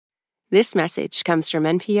This message comes from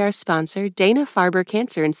NPR sponsor Dana-Farber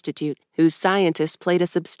Cancer Institute, whose scientists played a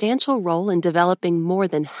substantial role in developing more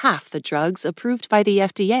than half the drugs approved by the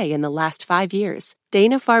FDA in the last 5 years.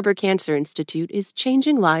 Dana-Farber Cancer Institute is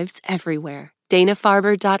changing lives everywhere.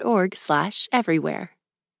 danafarber.org/everywhere.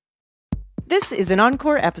 This is an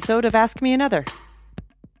encore episode of Ask Me Another.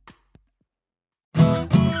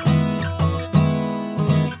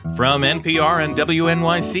 From NPR and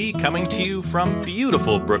WNYC, coming to you from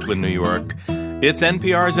beautiful Brooklyn, New York, it's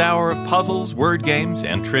NPR's hour of puzzles, word games,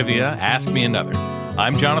 and trivia. Ask Me Another.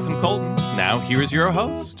 I'm Jonathan Colton. Now here's your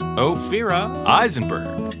host, Ophira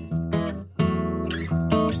Eisenberg.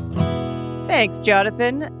 Thanks,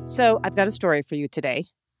 Jonathan. So I've got a story for you today.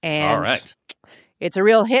 And all right. It's a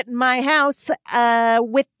real hit in my house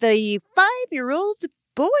with the 5-year-old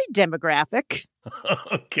boy demographic.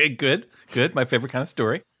 Okay, good. Good. My favorite kind of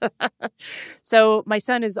story. So my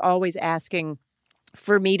son is always asking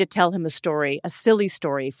for me to tell him a story, a silly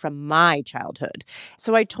story from my childhood.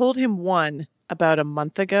 So I told him one about a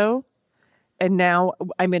month ago, and now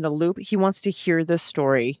I'm in a loop. He wants to hear this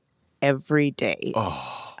story every day.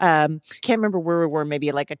 Oh. Can't remember where we were,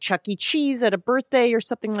 maybe like a Chuck E. Cheese at a birthday or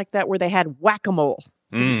something like that, where they had whack-a-mole.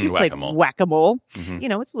 You played Whack-a-mole. Whack-a-mole. Mm-hmm. You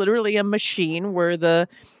know, it's literally a machine where the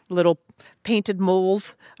little painted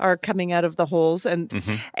moles are coming out of the holes, and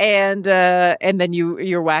then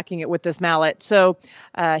you're whacking it with this mallet. So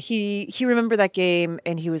he remembered that game,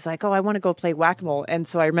 and he was like, "Oh, I want to go play whack-a-mole." And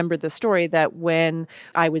so I remembered the story that when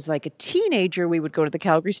I was like a teenager, we would go to the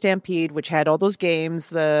Calgary Stampede, which had all those games,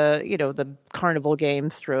 the carnival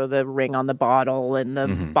games, throw the ring on the bottle and the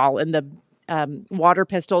ball and the water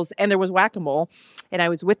pistols, and there was whack-a-mole, and I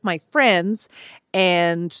was with my friends,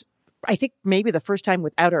 and I think maybe the first time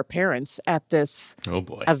without our parents at this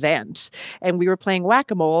event, and we were playing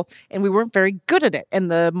whack-a-mole, and we weren't very good at it,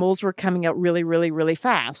 and the moles were coming out really, really, really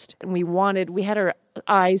fast, and we had our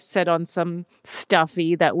eyes set on some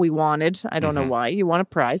stuffy that we wanted. I don't know why. You want a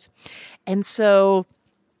prize. And so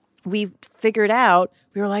we figured out,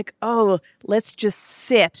 we were like, oh, let's just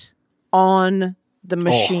sit on the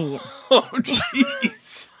machine. Oh,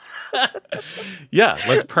 jeez. Yeah,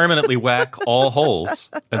 let's permanently whack all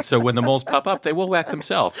holes. And so when the moles pop up, they will whack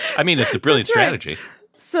themselves. I mean, it's a brilliant strategy.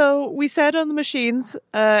 So we sat on the machines,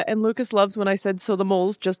 and Lucas loves when I said, so the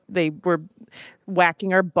moles they were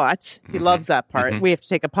whacking our butts. He loves that part. We have to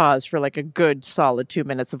take a pause for like a good solid 2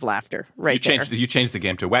 minutes of laughter there. You changed the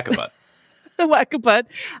game to whack-a-butt. Whack-a-butt.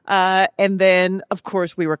 And then, of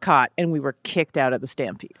course, we were caught, and we were kicked out of the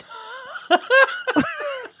Stampede.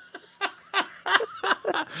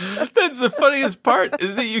 That's the funniest part,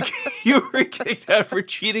 is that you were kicked out for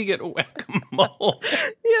cheating at whack-a-mole.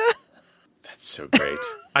 Yeah. That's so great.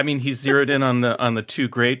 I mean, he zeroed in on the two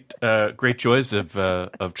great joys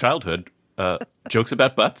of childhood, jokes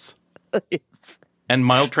about butts and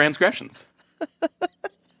mild transgressions.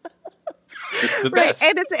 It's the best.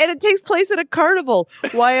 And it takes place at a carnival.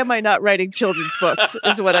 Why am I not writing children's books,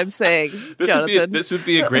 is what I'm saying, Jonathan. This would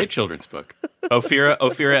be a great children's book. Ophira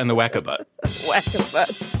and the Whack-a-Butt.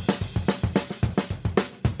 Whack-a-butt.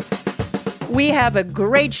 We have a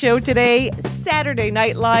great show today. Saturday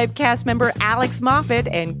Night Live cast member Alex Moffat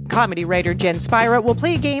and comedy writer Jen Spyra will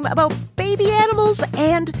play a game about baby animals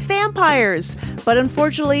and vampires. But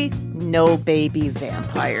unfortunately, no baby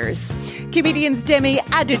vampires. Comedians Demi,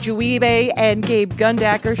 Adejuyigbe, and Gabe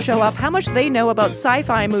Gundacker show off how much they know about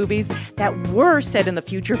sci-fi movies that were set in the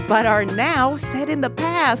future but are now set in the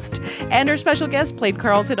past. And our special guest played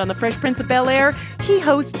Carlton on The Fresh Prince of Bel-Air. He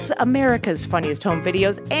hosts America's Funniest Home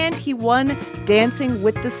Videos, and he won Dancing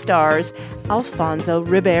with the Stars, Alfonso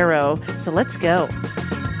Ribeiro. So let's go.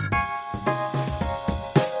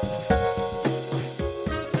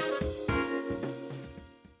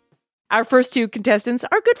 Our first two contestants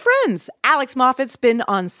are good friends. Alex Moffat's been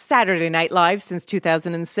on Saturday Night Live since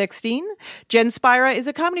 2016. Jen Spyra is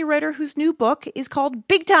a comedy writer whose new book is called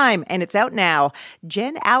Big Time, and it's out now.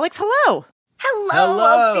 Jen, Alex, hello.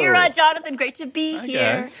 Hello. Ophira, Jonathan, great to be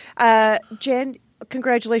here. Guys. Jen,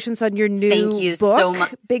 congratulations on your new book. Thank you so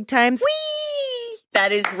much. Big Time. Whee!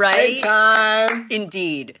 That is right. Big Time.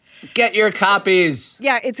 Indeed. Get your copies.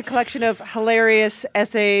 Yeah, it's a collection of hilarious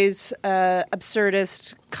essays,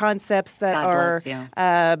 absurdist concepts that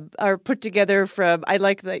are put together from, I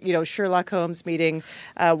like that, Sherlock Holmes meeting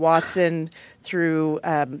Watson through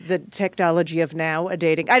the technology of now, a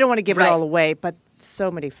dating. I don't want to give it all away, but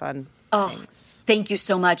so many fun things. Thank you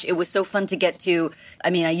so much. It was so fun to get to.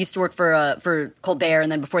 I mean, I used to work for Colbert,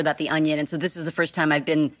 and then before that, The Onion, and so this is the first time I've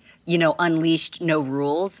been, unleashed, no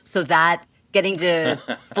rules. So that getting to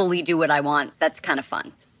fully do what I want, that's kind of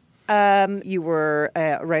fun. You were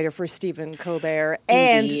a writer for Stephen Colbert.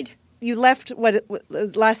 Indeed. you left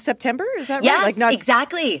last September? Is that Yes, right?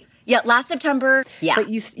 exactly. Yeah, last September. Yeah, but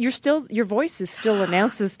you're still, your voice is still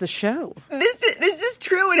announces the show. This is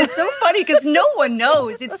true, and it's so funny because no one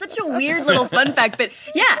knows. It's such a weird little fun fact, but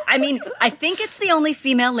yeah, I mean, I think it's the only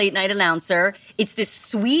female late night announcer. It's this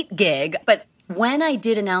sweet gig, but when I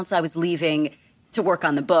did announce I was leaving to work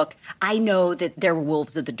on the book, I know that there were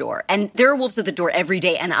wolves at the door, and there are wolves at the door every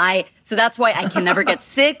day, so that's why I can never get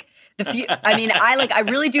sick. I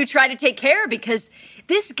really do try to take care because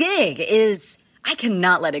this gig is. I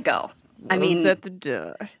cannot let it go. Wolves at the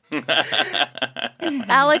door.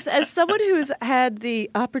 Alex, as someone who's had the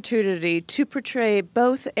opportunity to portray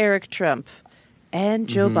both Eric Trump and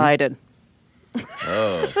Joe Biden.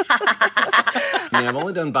 Oh. I mean, I've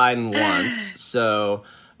only done Biden once, so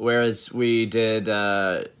whereas we did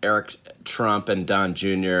Eric Trump and Don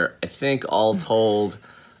Jr., I think all told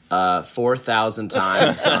 4,000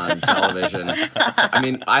 times on television. I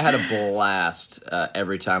mean, I had a blast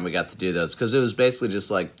every time we got to do those because it was basically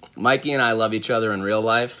just like Mikey and I love each other in real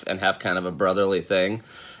life and have kind of a brotherly thing.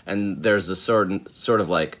 And there's a sort of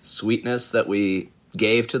like sweetness that we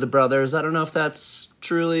gave to the brothers. I don't know if that's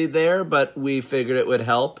truly there, but we figured it would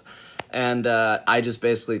help. And I just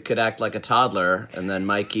basically could act like a toddler. And then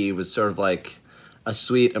Mikey was sort of like a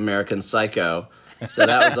sweet American psycho. So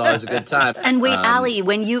that was always a good time. And wait, Allie,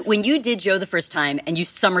 when you did Joe the first time and you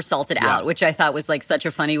somersaulted out, which I thought was like such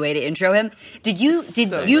a funny way to intro him,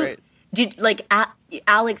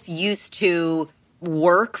 Alex used to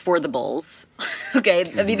work for the Bulls?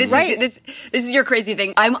 Okay, I mean this is your crazy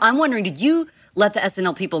thing. I'm wondering, did you let the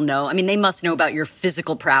SNL people know? I mean, they must know about your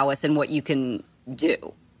physical prowess and what you can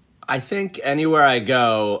do. I think anywhere I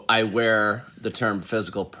go, I wear the term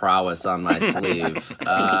physical prowess on my sleeve.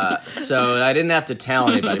 So I didn't have to tell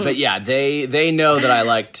anybody. But yeah, they know that I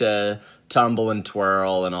like to tumble and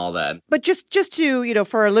twirl and all that. But just to,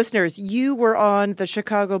 for our listeners, you were on the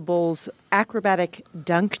Chicago Bulls acrobatic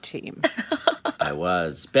dunk team. I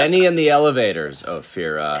was. Benny and the Elevators,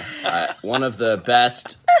 Ophira. One of the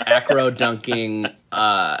best acro dunking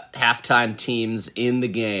halftime teams in the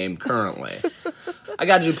game currently. I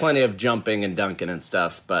got to do plenty of jumping and dunking and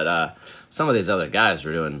stuff, but some of these other guys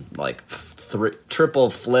were doing like triple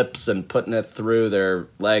flips and putting it through their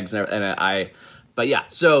legs, But yeah,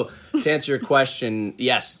 so to answer your question,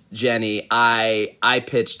 yes, Jenny, I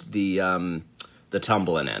pitched the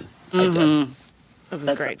tumbling in. I did.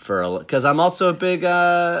 That's great. Because I'm also a big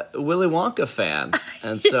Willy Wonka fan,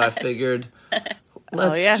 and so I figured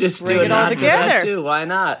let's just bring do it all together. That too. Why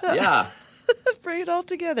not? Yeah. Bring it all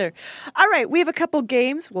together. All right, we have a couple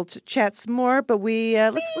games. We'll chat some more, but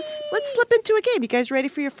let's slip into a game. You guys ready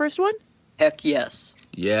for your first one? Heck yes.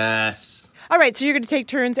 Yes. All right, so you're going to take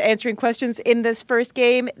turns answering questions in this first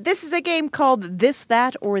game. This is a game called This,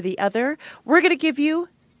 That, or the Other. We're going to give you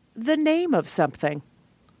the name of something.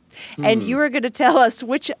 And you are going to tell us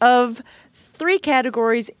which of 3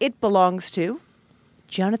 categories it belongs to.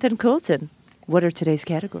 Jonathan Coulton, what are today's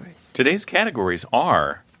categories? Today's categories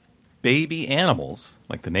are baby animals,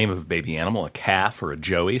 like the name of a baby animal, a calf or a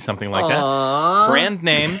joey, something like that. Brand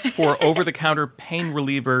names for over-the-counter pain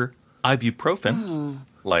reliever ibuprofen,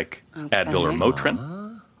 like Advil or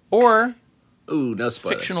Motrin. Or no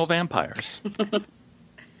spoilers. Fictional vampires.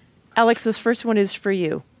 Alex, this first one is for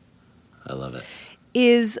you. I love it.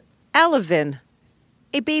 Is Alavin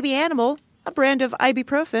a baby animal, a brand of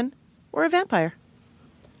ibuprofen, or a vampire?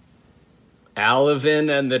 Alvin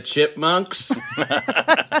and the Chipmunks.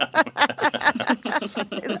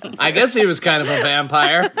 I guess he was kind of a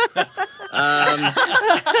vampire.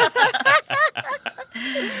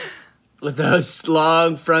 With those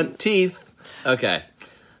long front teeth. Okay.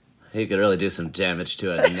 He could really do some damage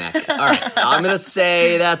to a neck. All right. I'm going to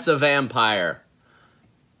say that's a vampire.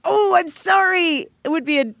 Oh, I'm sorry. It would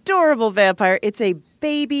be adorable vampire. It's a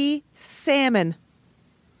baby salmon.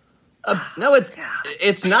 No,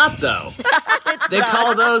 it's not, though. They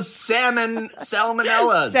call those salmonellas.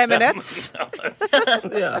 Salmonettes?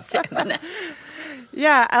 Yeah. Salmonettes.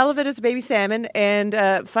 Yeah, Alavin is a baby salmon.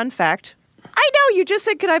 And fun fact, I know, you just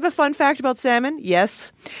said, could I have a fun fact about salmon?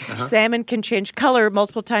 Yes. Salmon can change color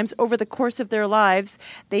multiple times over the course of their lives.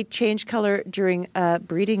 They change color during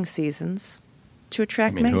breeding seasons to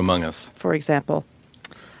attract mates. Who among us? For example.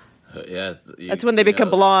 Yeah, that's when they become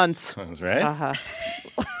blondes. That's right. Uh-huh.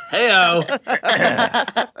 Hey-o.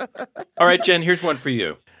 All right, Jen, here's one for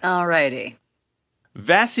you. All righty.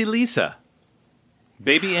 Vasilisa.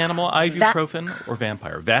 Baby animal, ibuprofen, or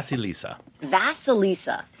vampire? Vasilisa.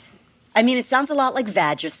 Vasilisa. I mean, it sounds a lot like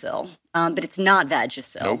Vagisil, but it's not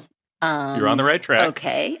Vagisil. Nope. You're on the right track.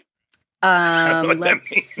 Okay. Let's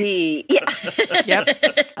see. Yeah. Yep.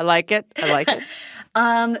 I like it.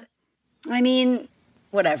 I mean,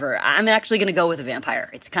 whatever. I'm actually going to go with a vampire.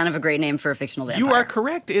 It's kind of a great name for a fictional vampire. You are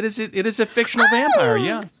correct. It is a fictional vampire,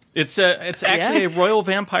 yeah. It's actually a royal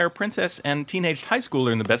vampire princess and teenage high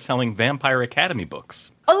schooler in the best-selling Vampire Academy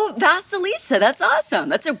books. Oh, Vasilisa. That's awesome.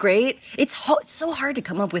 That's a great... It's so hard to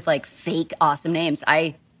come up with, like, fake awesome names.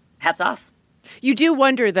 Hats off. You do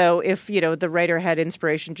wonder, though, if, the writer had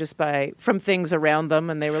inspiration just from things around them,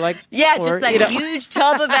 and they were like... Yeah, just that huge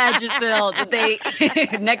tub of Vagisil that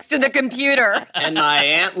they... next to the computer. And my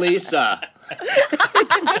Aunt Lisa.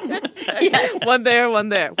 Yes. One there.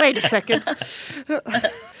 Wait a second.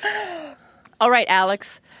 All right,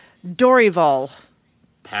 Alex. Dorival.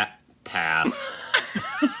 Pass.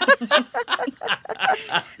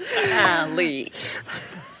 Lee.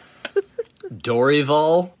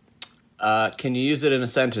 Dorival? Can you use it in a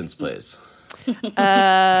sentence, please?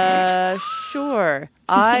 Sure.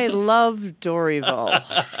 I love Dorival.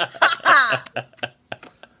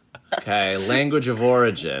 Okay, language of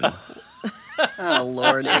origin. Oh,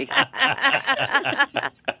 Lordy.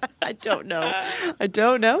 I don't know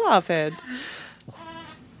offhand.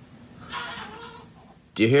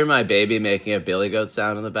 Do you hear my baby making a billy goat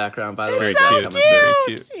sound in the background, by the way? Very cute. Very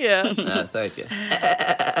cute. Yeah. Thank you.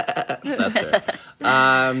 That's her.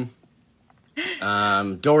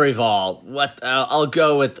 Dorival. What? I'll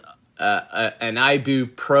go with an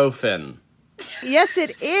ibuprofen. Yes,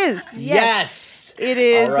 it is. Yes. It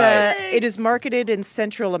is. All right. It is marketed in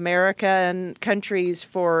Central America and countries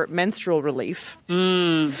for menstrual relief.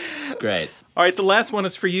 Great. All right, the last one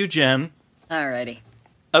is for you, Jen. Alrighty.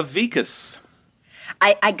 Avicus.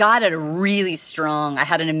 I got it really strong. I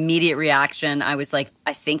had an immediate reaction. I was like,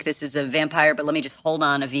 I think this is a vampire, but let me just hold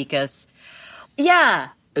on, Avicus. Yeah.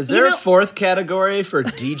 Is there a fourth category for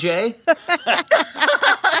DJ?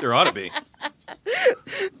 There ought to be.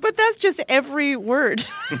 But that's just every word.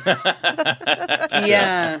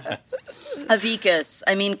 Yeah. Avicus.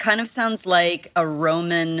 I mean, kind of sounds like a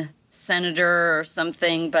Roman senator or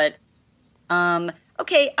something, but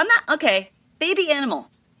okay, I'm not okay. Baby animal.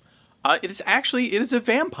 It is a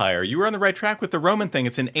vampire. You were on the right track with the Roman thing.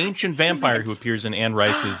 It's an ancient vampire who appears in Anne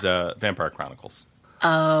Rice's Vampire Chronicles.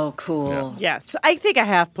 Oh, cool. Yeah. Yes, I think a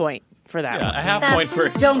half point for that. Yeah, one. a half point for...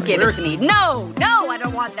 Don't give it to me. No, I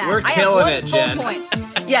don't want that. We're I killing have it, full Jen. point.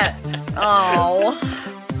 Yeah. Oh.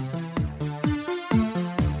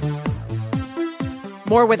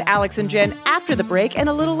 More with Alex and Jen after the break, and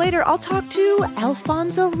a little later I'll talk to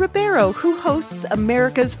Alfonso Ribeiro, who hosts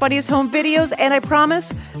America's Funniest Home Videos, and I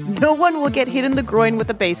promise no one will get hit in the groin with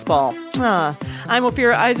a baseball. I'm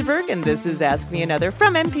Ophira Eisenberg, and this is Ask Me Another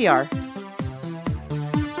from NPR.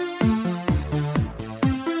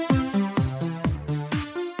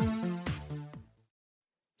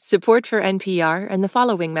 Support for NPR and the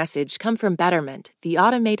following message come from Betterment, the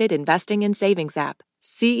automated investing and savings app.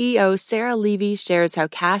 CEO Sarah Levy shares how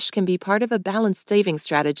cash can be part of a balanced savings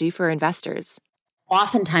strategy for investors.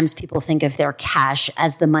 Oftentimes people think of their cash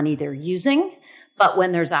as the money they're using, but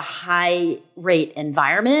when there's a high rate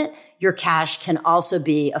environment, your cash can also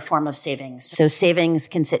be a form of savings. So savings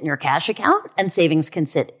can sit in your cash account and savings can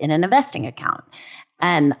sit in an investing account.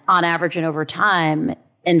 And on average and over time,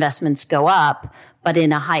 investments go up, but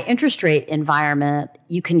in a high interest rate environment,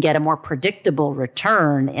 you can get a more predictable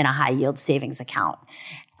return in a high yield savings account.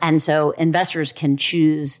 And so investors can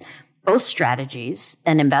choose both strategies,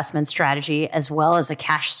 an investment strategy as well as a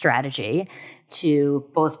cash strategy, to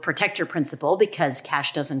both protect your principal because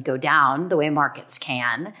cash doesn't go down the way markets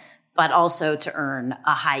can, but also to earn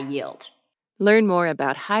a high yield. Learn more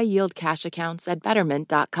about high-yield cash accounts at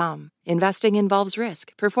Betterment.com. Investing involves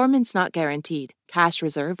risk. Performance not guaranteed. Cash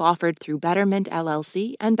reserve offered through Betterment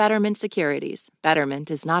LLC and Betterment Securities.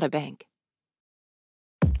 Betterment is not a bank.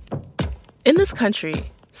 In this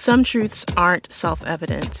country, some truths aren't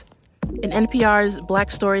self-evident. In NPR's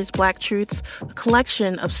Black Stories, Black Truths, a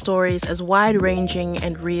collection of stories as wide-ranging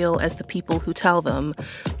and real as the people who tell them,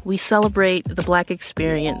 we celebrate the Black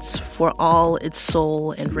experience for all its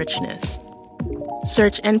soul and richness.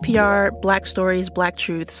 Search NPR Black Stories, Black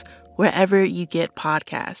Truths wherever you get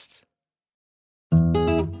podcasts.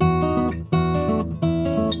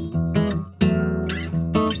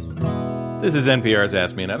 This is NPR's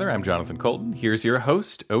Ask Me Another. I'm Jonathan Colton. Here's your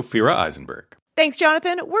host, Ophira Eisenberg. Thanks,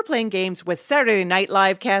 Jonathan. We're playing games with Saturday Night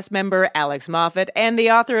Live cast member Alex Moffat and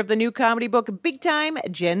the author of the new comedy book, Big Time,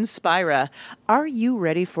 Jen Spyra. Are you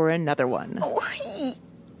ready for another one? Oh,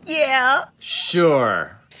 yeah.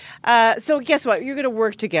 Sure. So guess what? You're going to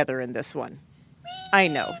work together in this one. I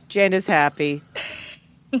know. Jen is happy.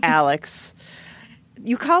 Alex.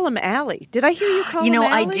 You call him Allie. Did I hear you call him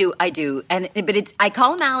Allie? I do. But I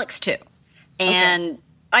call him Alex too. And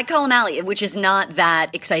I call him Allie, which is not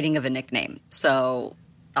that exciting of a nickname. So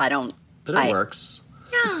I don't. But it works.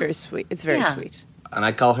 Yeah. It's very sweet. It's very sweet. And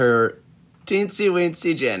I call her Teensy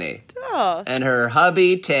Weensy Jenny. Oh. And her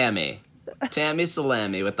hubby Tammy. Tammy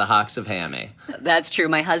Salami with the hocks of hammy. That's true.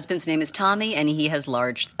 My husband's name is Tommy, and he has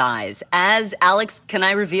large thighs. As Alex, can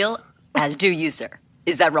I reveal? As do you, sir.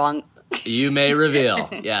 Is that wrong? You may reveal,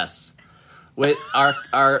 yes. With our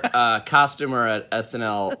costumer at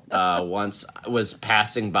SNL once was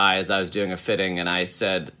passing by as I was doing a fitting, and I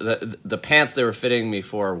said the pants they were fitting me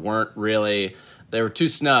for weren't really, they were too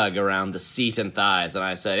snug around the seat and thighs, and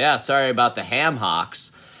I said, yeah, sorry about the ham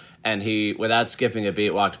hocks. And he, without skipping a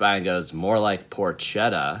beat, walked by and goes, more like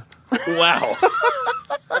porchetta. Wow.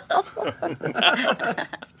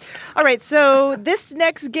 All right, so this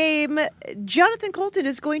next game, Jonathan Colton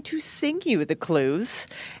is going to sing you the clues,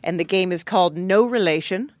 and the game is called No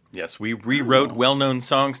Relation. Yes, we rewrote well-known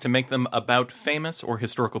songs to make them about famous or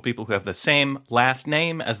historical people who have the same last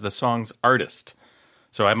name as the song's artist.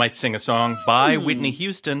 So I might sing a song by Whitney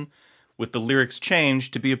Houston with the lyrics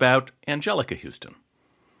changed to be about Angelica Houston.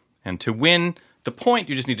 And to win the point,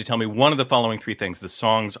 you just need to tell me one of the following three things. The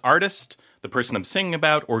song's artist, the person I'm singing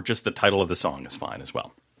about, or just the title of the song is fine as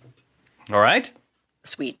well. All right?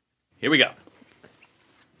 Sweet. Here we go.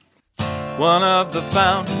 One of the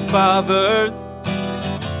founding fathers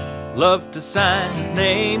loved to sign his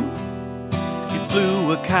name. He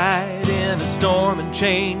flew a kite in a storm and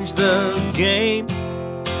changed the game.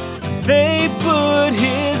 They put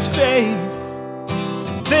his face.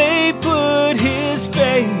 They put his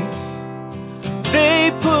face.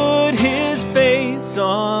 They put his face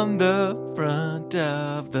on the front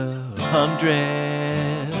of the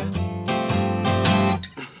 100.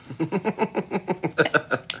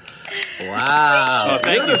 Wow. Oh,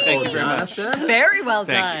 thank you very much. Very well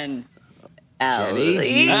Thank done.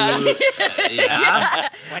 Ellie. Yeah.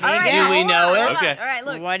 All right, Do we know it? Okay. All right,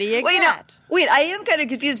 look. What do you Wait, got? Wait, I am kind of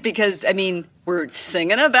confused because, I mean, we're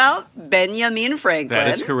singing about Benjamin Franklin. That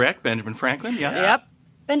is correct, Benjamin Franklin. Yeah. Yep.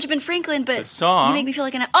 Benjamin Franklin, but The song. you make me feel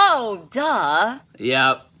like oh, duh.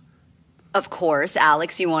 Yep. Of course,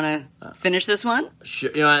 Alex, you want to finish this one?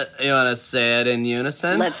 Sure. You want to say it in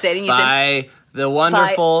unison? Let's say it in unison. By the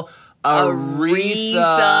wonderful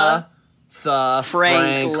Aretha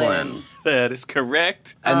Franklin. That is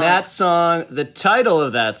correct. And that song, the title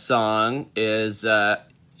of that song is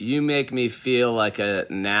You Make Me Feel Like a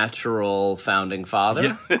Natural Founding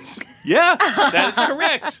Father. Yeah, that is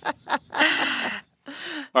correct.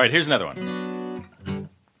 All right, here's another one.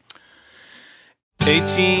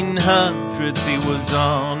 1800s, he was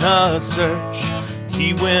on a search.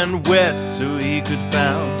 He went west so he could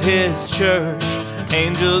found his church.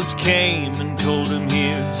 Angels came and told him,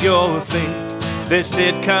 here's your fate. They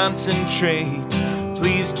said, concentrate,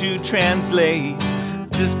 please to translate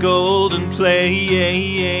this golden plate.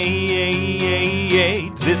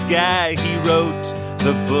 This guy, he wrote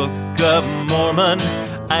the Book of Mormon.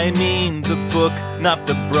 I mean the book, not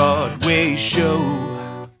the Broadway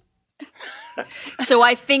show. So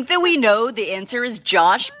I think that we know the answer is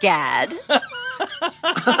Josh Gad.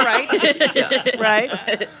 Right?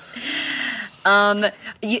 Right?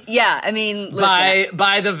 Yeah, I mean, listen.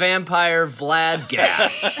 By the vampire Vlad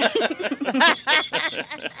Gad.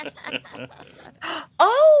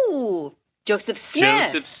 Oh, Joseph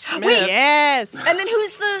Smith. Joseph Smith. Wait, Yes. and then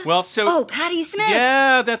who's the? Well, so Patti Smith.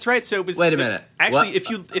 Yeah, that's right. So it was. Wait a minute. Actually,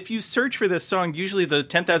 What? if you search for this song, usually the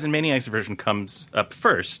 10,000 Maniacs version comes up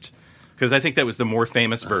first because I think that was the more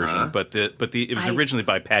famous version. But it was originally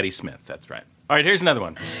by Patti Smith. That's right. All right, here's another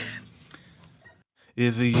one.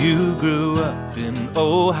 If you grew up in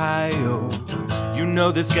Ohio, you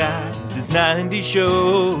know this guy, this 90s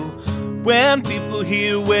show. When people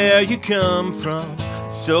hear where you come from,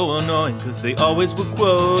 it's so annoying because they always will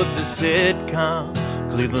quote the sitcom.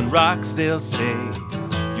 Cleveland rocks, they'll say.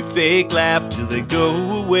 You fake laugh till they go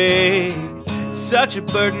away. It's such a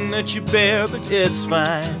burden that you bear, but it's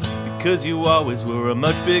fine because you always were a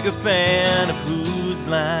much bigger fan of Whose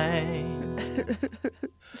Line.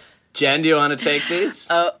 Jen, do you want to take these?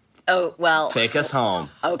 Oh, well. Take us home.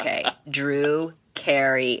 Okay. Drew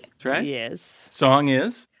Carey. That's right. Yes. Song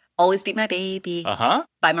is? Always Be My Baby. Uh-huh.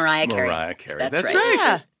 By Mariah Carey. Mariah Carey. That's right. right.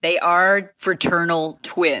 Yeah. They are fraternal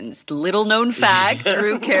twins. Little known fact,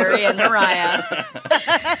 Drew Carey and Mariah.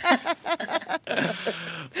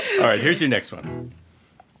 All right, here's your next one.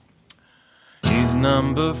 He's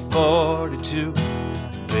number 42.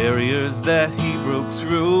 Barriers that he broke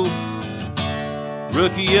through.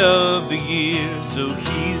 Rookie of the year, so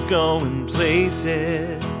he's going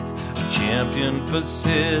places. A champion for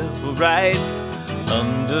civil rights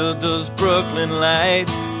under those Brooklyn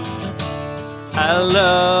lights. I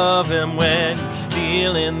love him when he's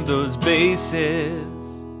stealing those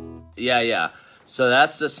bases. Yeah. So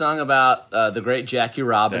that's a song about the great Jackie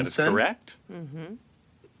Robinson. That is correct. Mm-hmm.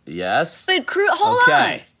 Yes. But hold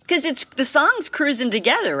on. Because the song's cruising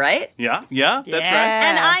together, right? Yeah, that's right.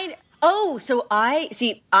 And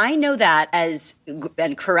I know that as,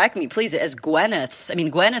 and correct me please, as Gwyneth's. I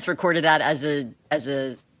mean, Gwyneth recorded that as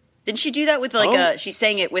a. Didn't she do that with she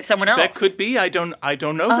sang it with someone else? That could be. I don't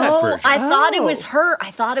know that version. I thought it was her.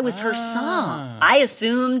 I thought it was her song. I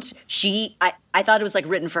assumed I thought it was like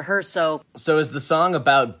written for her. So is the song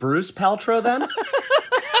about Bruce Paltrow then?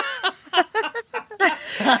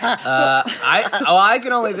 I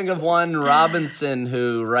can only think of one Robinson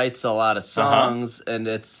who writes a lot of songs, and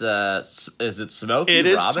it's is it Smokey? It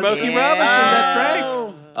is Robinson? Smokey Robinson. That's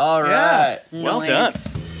right. All right. Yeah. Well done.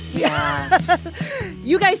 Yeah.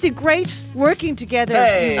 You guys did great working together.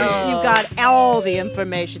 Hey. You got all the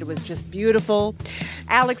information. It was just beautiful.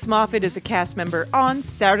 Alex Moffat is a cast member on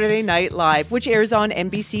Saturday Night Live, which airs on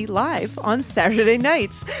NBC Live on Saturday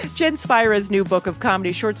nights. Jen Spyra's new book of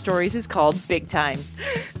comedy short stories is called Big Time.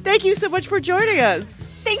 Thank you so much for joining us.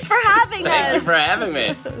 Thanks for having us. Thank you for having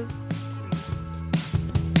me.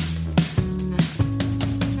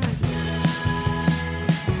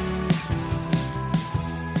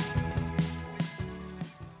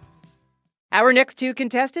 Our next two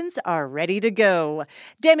contestants are ready to go.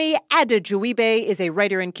 Demi Adejuyigbe is a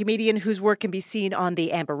writer and comedian whose work can be seen on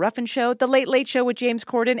The Amber Ruffin Show, The Late Late Show with James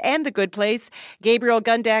Corden, and The Good Place. Gabriel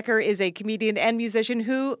Gundacker is a comedian and musician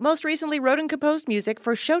who most recently wrote and composed music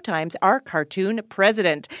for Showtime's Our Cartoon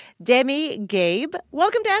President. Demi, Gabe,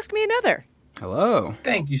 welcome to Ask Me Another. Hello.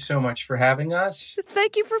 Thank you so much for having us.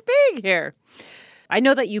 Thank you for being here. I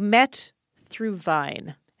know that you met through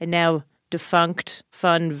Vine, and now defunct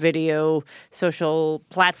fun video social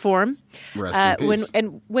platform. Rest in peace.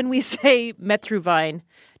 When we say met through Vine,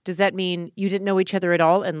 does that mean you didn't know each other at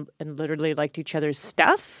all and literally liked each other's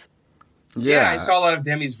stuff? Yeah, I saw a lot of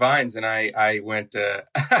Demi's Vines, and I went,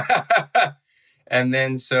 and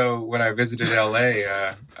then so when I visited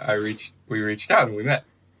LA, we reached out and we met.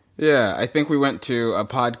 Yeah, I think we went to a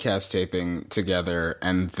podcast taping together,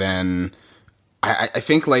 and then I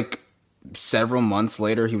think like several months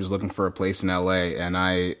later, he was looking for a place in LA, and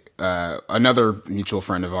another mutual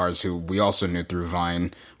friend of ours who we also knew through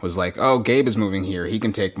Vine was like, "Oh, Gabe is moving here. He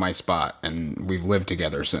can take my spot," and we've lived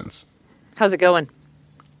together since. How's it going?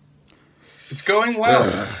 It's going well.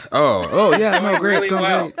 Yeah, no, great. Really it's going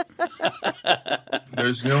well. great.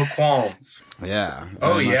 There's no qualms. Yeah.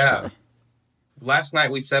 Oh yeah. So. Last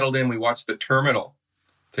night we settled in. We watched The Terminal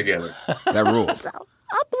together. That ruled.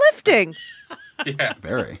 Uplifting. Yeah.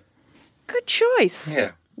 Very. Good choice.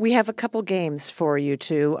 Yeah. We have a couple games for you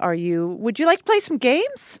two. Would you like to play some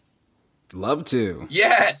games? Love to.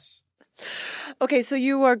 Yes. Okay, so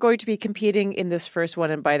you are going to be competing in this first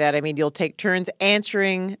one, and by that I mean you'll take turns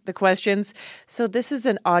answering the questions. So this is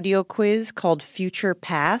an audio quiz called Future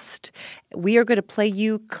Past. We are going to play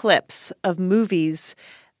you clips of movies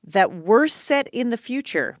that were set in the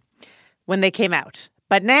future when they came out.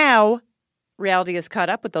 But now reality has caught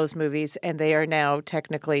up with those movies, and they are now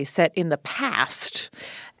technically set in the past.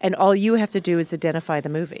 And all you have to do is identify the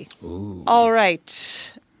movie. Ooh. All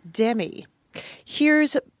right, Demi.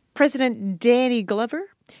 Here's President Danny Glover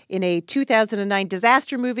in a 2009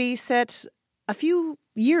 disaster movie set a few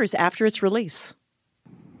years after its release.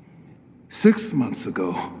 6 months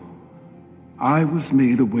ago, I was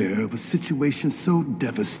made aware of a situation so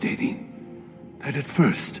devastating that at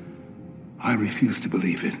first I refused to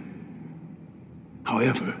believe it.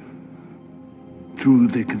 However, through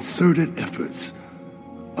the concerted efforts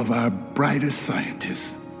of our brightest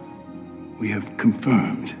scientists, we have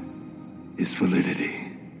confirmed its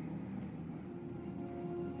validity.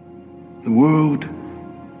 The world,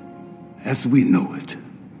 as we know it,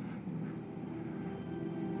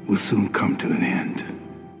 will soon come to an end.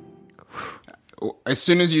 As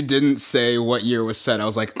soon as you didn't say what year was set, I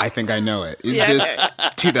was like, I think I know it. Is this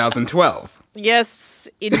 2012? Yes,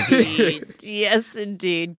 indeed. Yes,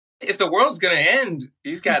 indeed. If the world's going to end,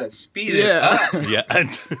 he's got to speed it up. Yeah,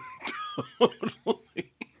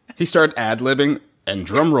 totally. He started ad-libbing, and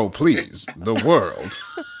drum roll please, the world,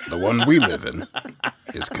 the one we live in,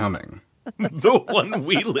 is coming. The one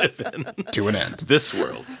we live in. To an end. This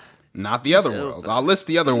world. Not the other world. I'll list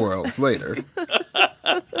the other worlds later.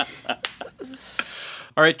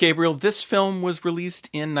 All right, Gabriel, this film was released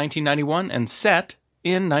in 1991 and set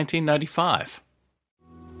in 1995.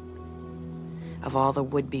 Of all the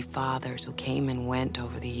would-be fathers who came and went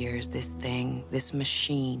over the years, this thing, this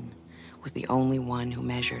machine, was the only one who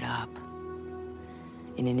measured up.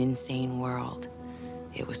 In an insane world,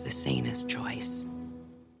 It was the sanest choice.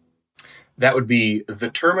 That would be The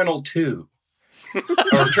Terminal 2.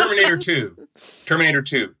 Or Terminator 2. Terminator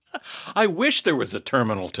 2. I wish there was a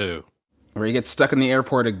Terminal 2. Where you get stuck in the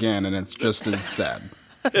airport again, and it's just as sad.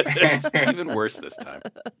 It's even worse this time.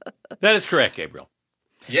 That is correct, Gabriel.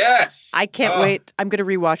 Yes! I can't wait. I'm going to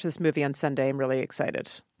rewatch this movie on Sunday. I'm really excited.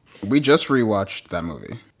 We just rewatched that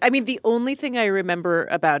movie. I mean, the only thing I remember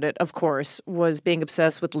about it, of course, was being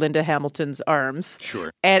obsessed with Linda Hamilton's arms.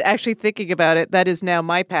 Sure. And actually thinking about it, that is now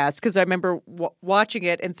my past, because I remember watching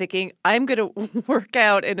it and thinking, I'm going to work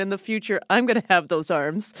out, and in the future, I'm going to have those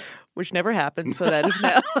arms, which never happened. So that is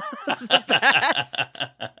now the past.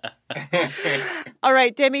 All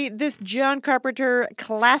right, Demi, this John Carpenter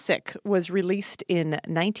classic was released in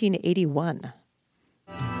 1981.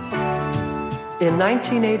 In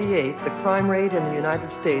 1988, the crime rate in the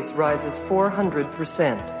United States rises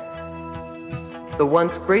 400%. The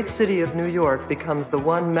once great city of New York becomes the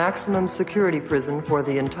one maximum security prison for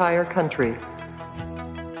the entire country.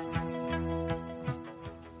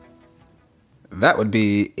 That would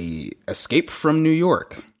be Escape from New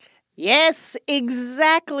York. Yes,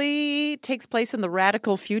 exactly. Takes place in the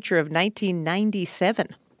radical future of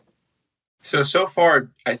 1997. So far,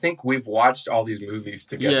 I think we've watched all these movies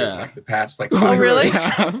together in like the past 5 years. Oh, really?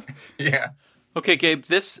 Yeah. Okay, Gabe,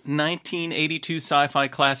 this 1982 sci-fi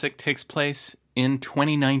classic takes place in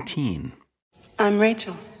 2019. I'm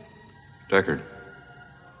Rachel. Deckard.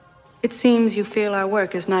 It seems you feel our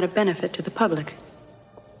work is not a benefit to the public.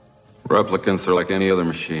 Replicants are like any other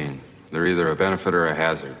machine. They're either a benefit or a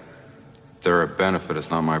hazard. If they're a benefit, it's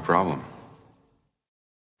not my problem.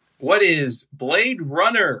 What is Blade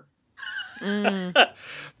Runner?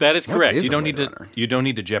 That is correct. You don't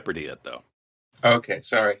need to Jeopardy it, though. Okay,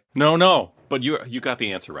 sorry. No, but you got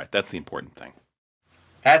the answer right. That's the important thing.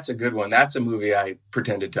 That's a good one. That's a movie I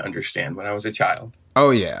pretended to understand when I was a child. Oh,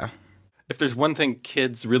 yeah. If there's one thing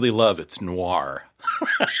kids really love, it's noir.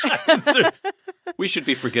 We should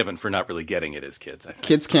be forgiven for not really getting it as kids, I think.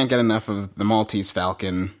 Kids can't get enough of the Maltese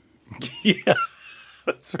Falcon. Yeah,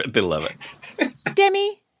 that's right. They love it.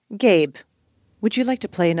 Demi, Gabe, would you like to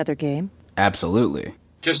play another game? Absolutely.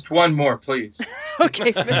 Just one more, please.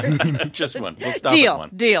 Okay, fair. Just one. We'll stop at one.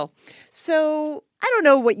 Deal. So I don't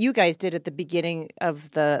know what you guys did at the beginning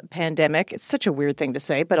of the pandemic. It's such a weird thing to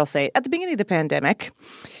say, but I'll say it. At the beginning of the pandemic,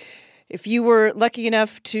 if you were lucky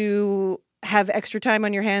enough to have extra time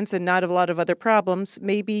on your hands and not a lot of other problems,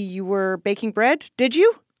 maybe you were baking bread. Did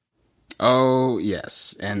you? Oh,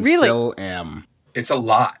 yes. And really? Still am. It's a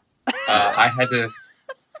lot.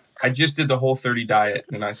 I just did the Whole30 diet,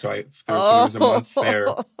 and there was a month there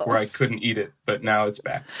where I couldn't eat it, but now it's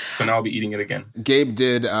back. So now I'll be eating it again. Gabe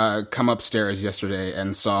did come upstairs yesterday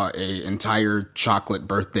and saw an entire chocolate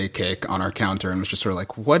birthday cake on our counter and was just sort of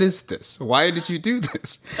like, what is this? Why did you do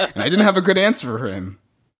this? And I didn't have a good answer for him.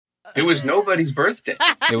 It was nobody's birthday.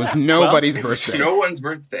 It was nobody's birthday. No one's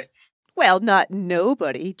birthday. Well, not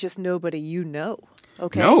nobody, just nobody you know.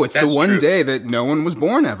 Okay. No, it's That's the one true. day that no one was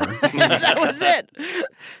born ever. That was it.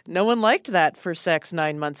 No one liked that for sex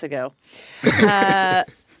 9 months ago.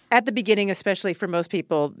 At the beginning, especially for most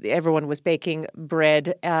people, everyone was baking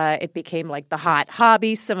bread. It became like the hot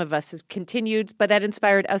hobby. Some of us have continued, but that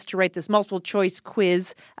inspired us to write this multiple choice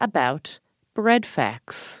quiz about bread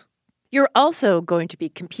facts. You're also going to be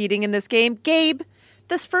competing in this game. Gabe,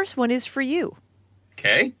 this first one is for you.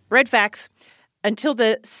 Okay. Bread facts. Until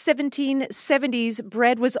the 1770s,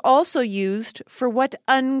 bread was also used for what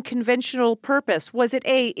unconventional purpose? Was it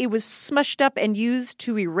A, it was smushed up and used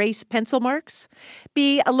to erase pencil marks?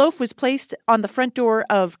 B, a loaf was placed on the front door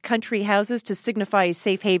of country houses to signify a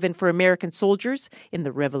safe haven for American soldiers in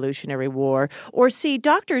the Revolutionary War? Or C,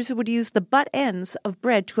 doctors would use the butt ends of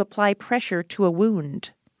bread to apply pressure to a wound?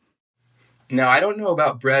 Now, I don't know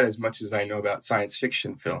about bread as much as I know about science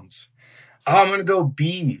fiction films. I'm going to go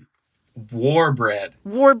B. War bread.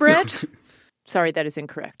 War bread? Sorry, that is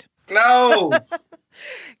incorrect. No!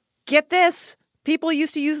 Get this. People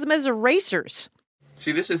used to use them as erasers.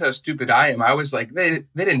 See, this is how stupid I am. I was like, they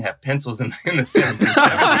didn't have pencils in the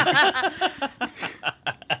 1770s.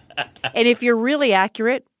 And if you're really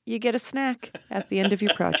accurate, you get a snack at the end of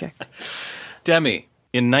your project. Demi,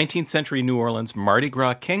 in 19th century New Orleans, Mardi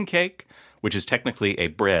Gras king cake, which is technically a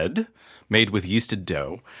bread made with yeasted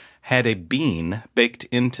dough, had a bean baked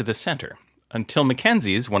into the center, until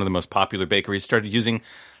Mackenzie's, one of the most popular bakeries, started using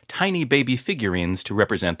tiny baby figurines to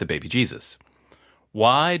represent the baby Jesus.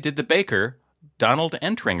 Why did the baker, Donald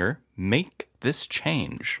Entringer, make this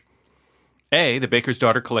change? A, the baker's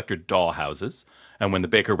daughter collected doll houses, and when the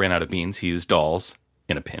baker ran out of beans, he used dolls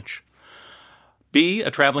in a pinch. B,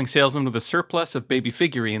 a traveling salesman with a surplus of baby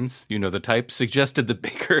figurines, you know the type, suggested the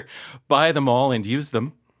baker buy them all and use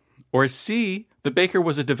them. Or C, the baker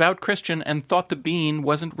was a devout Christian and thought the bean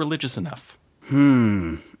wasn't religious enough.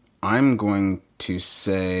 I'm going to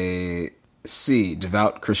say C,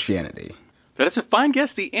 devout Christianity. That's a fine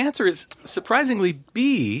guess. The answer is surprisingly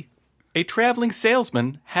B, a traveling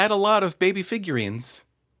salesman had a lot of baby figurines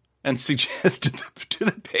and suggested to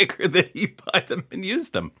the baker that he buy them and use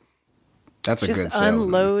them. That's a Just good salesman.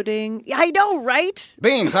 unloading. Yeah, I know, right?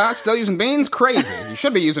 Beans, huh? Still using beans? Crazy. You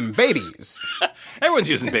should be using babies. Everyone's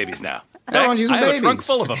using babies now. Everyone's using I have babies. a trunk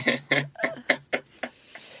full of them.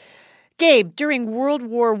 Gabe, during World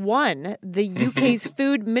War I, the UK's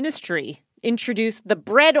food ministry introduced the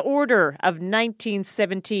Bread Order of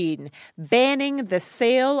 1917, banning the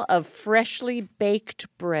sale of freshly baked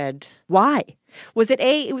bread. Why? Was it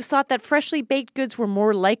A, it was thought that freshly baked goods were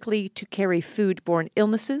more likely to carry food-borne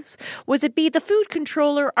illnesses? Was it B, the food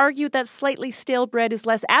controller argued that slightly stale bread is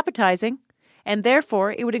less appetizing, and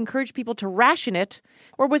therefore it would encourage people to ration it?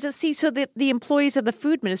 Or was it C, so that the employees of the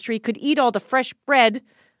food ministry could eat all the fresh bread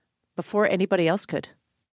before anybody else could?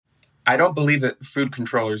 I don't believe that food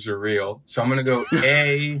controllers are real, so I'm going to go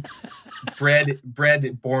A,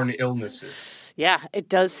 bread-borne illnesses. Yeah, it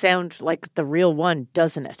does sound like the real one,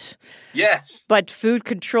 doesn't it? Yes. But food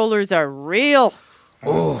controllers are real.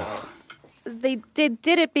 Oh. They did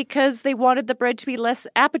it because they wanted the bread to be less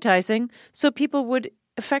appetizing, so people would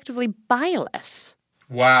effectively buy less.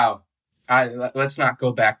 Wow. Let's not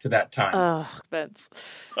go back to that time. Oh, that's...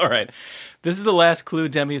 All right. This is the last clue,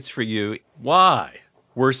 Demi. It's for you. Why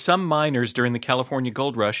were some miners during the California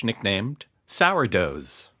Gold Rush nicknamed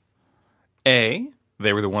sourdoughs? A,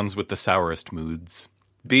 they were the ones with the sourest moods.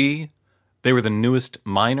 B, they were the newest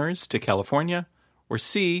miners to California. Or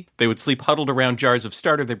C, they would sleep huddled around jars of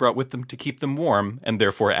starter they brought with them to keep them warm and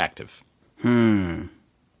therefore active. I'm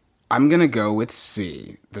going to go with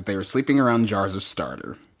C, that they were sleeping around jars of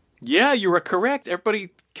starter. Yeah, you are correct.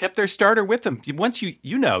 Everybody kept their starter with them. Once you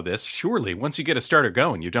know this, surely, once you get a starter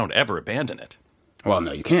going, you don't ever abandon it. Well,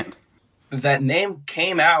 no, you can't. That name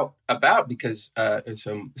came about because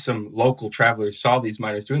some local travelers saw these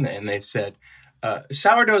miners doing that, and they said,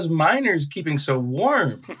 sourdough's miners keeping so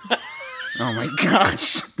warm. Oh, my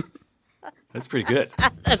gosh. That's pretty good.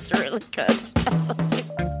 That's really good.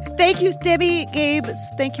 Thank you, Demi, Gabe.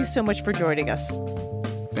 Thank you so much for joining us.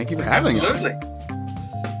 Thank you for having us.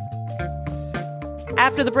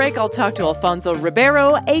 After the break, I'll talk to Alfonso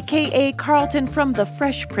Ribeiro, a.k.a. Carlton from The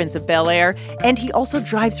Fresh Prince of Bel-Air, and he also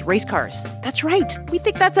drives race cars. That's right. We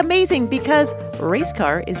think that's amazing because race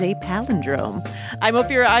car is a palindrome. I'm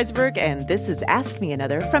Ophira Eisenberg, and this is Ask Me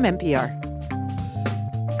Another from NPR.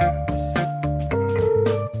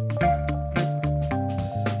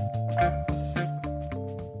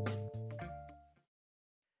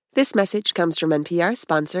 This message comes from NPR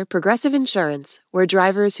sponsor Progressive Insurance, where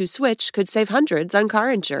drivers who switch could save hundreds on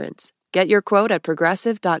car insurance. Get your quote at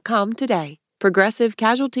Progressive.com today. Progressive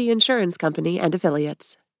Casualty Insurance Company and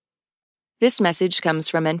Affiliates. This message comes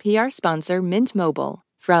from NPR sponsor Mint Mobile.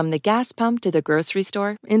 From the gas pump to the grocery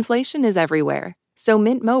store, inflation is everywhere. So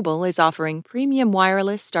Mint Mobile is offering premium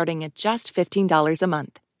wireless starting at just $15 a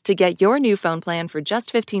month. To get your new phone plan for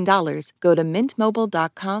just $15, go to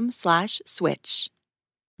mintmobile.com/switch.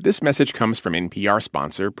 This message comes from NPR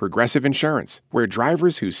sponsor Progressive Insurance, where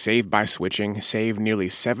drivers who save by switching save nearly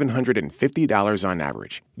 $750 on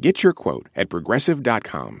average. Get your quote at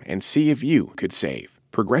Progressive.com and see if you could save.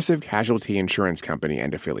 Progressive Casualty Insurance Company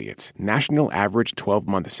and Affiliates. National average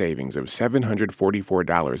 12-month savings of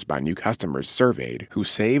 $744 by new customers surveyed who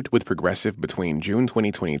saved with Progressive between June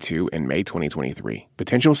 2022 and May 2023.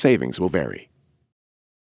 Potential savings will vary.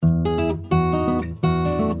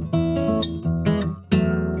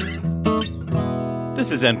 This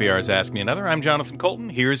is NPR's Ask Me Another. I'm Jonathan Colton.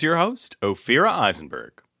 Here's your host, Ophira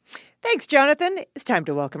Eisenberg. Thanks, Jonathan. It's time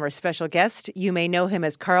to welcome our special guest. You may know him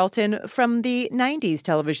as Carlton from the 90s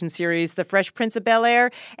television series The Fresh Prince of Bel-Air,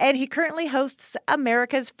 and he currently hosts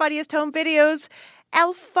America's Funniest Home Videos.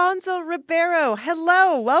 Alfonso Ribeiro.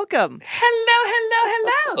 Hello, welcome.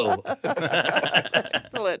 Hello.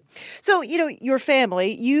 Excellent. So, your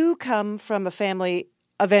family, you come from a family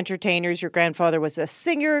of entertainers. Your grandfather was a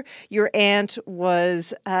singer. Your aunt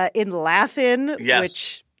was in Laugh-In, yes.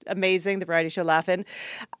 Which, amazing, the variety show Laugh-In.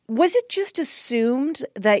 Was it just assumed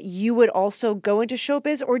that you would also go into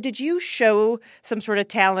showbiz, or did you show some sort of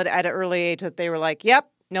talent at an early age that they were like,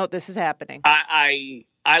 yep, no, this is happening? I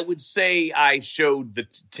would say I showed the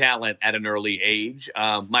talent at an early age.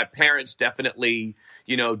 My parents definitely,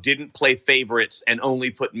 didn't play favorites and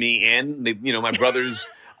only put me in. My brothers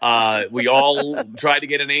We all tried to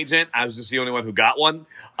get an agent. I was just the only one who got one.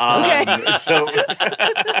 Okay. So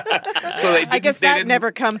I guess that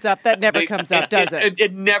never comes up. That never comes up, does it?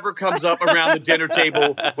 It never comes up around the dinner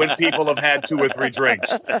table when people have had 2 or 3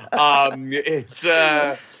 drinks.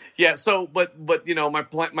 Yeah. So, but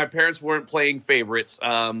my parents weren't playing favorites.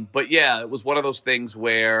 But yeah, it was one of those things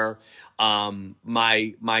where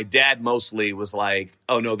my dad mostly was like,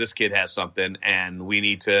 "Oh no, this kid has something, and we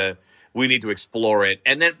need to explore it."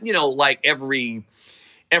 And then like every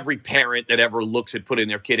parent that ever looks at putting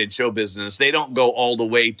their kid in show business, they don't go all the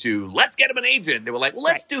way to let's get him an agent. They were like, well,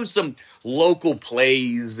 let's do some local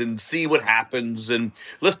plays and see what happens, and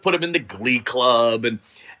let's put him in the Glee Club and.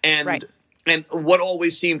 Right. And what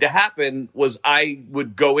always seemed to happen was I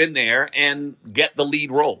would go in there and get the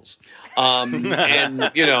lead roles. And,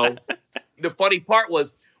 the funny part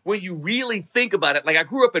was when you really think about it, like I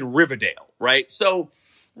grew up in Riverdale, right? So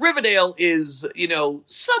Riverdale is,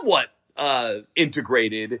 somewhat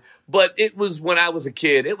integrated, but it was when I was a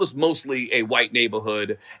kid, it was mostly a white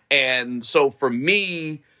neighborhood. And so for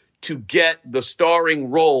me to get the starring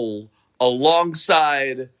role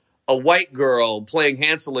alongside a white girl playing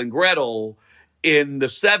Hansel and Gretel in the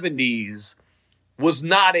 70s was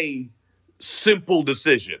not a simple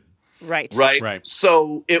decision. Right.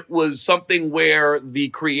 So it was something where the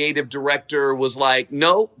creative director was like,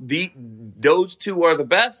 no, those 2 are the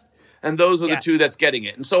best, and those are the 2 that's getting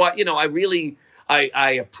it. And so, I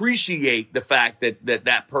appreciate the fact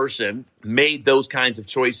that person made those kinds of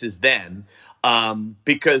choices then,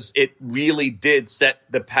 because it really did set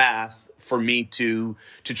the path for me to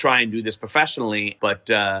try and do this professionally. But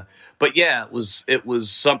yeah, it was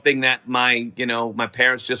something that my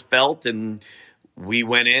parents just felt, and we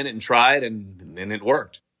went in and tried, and it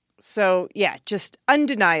worked. So yeah, just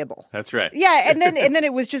undeniable. That's right. Yeah, and then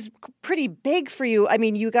it was just pretty big for you. I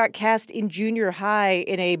mean, you got cast in junior high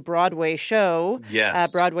in a Broadway show. Yes.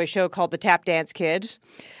 A Broadway show called The Tap Dance Kid.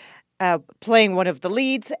 Playing one of the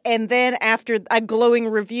leads. And then after a glowing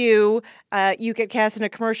review, you get cast in a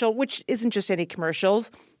commercial, which isn't just any commercials.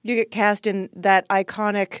 You get cast in that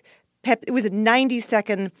iconic it was a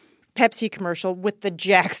 90-second Pepsi commercial with the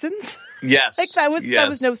Jacksons. Yes. That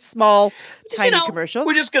was no small, tiny commercial.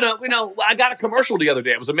 We're just gonna, I got a commercial the other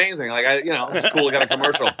day. It was amazing. Like, it's cool. I got a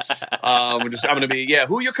commercial. I'm gonna be,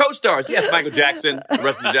 who are your co-stars? Yeah, it's Michael Jackson, the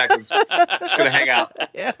rest of the Jacksons. Just gonna hang out.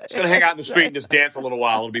 Just gonna hang out in the street and just dance a little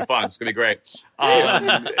while. It'll be fun. It's gonna be great.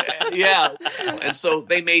 Yeah. And so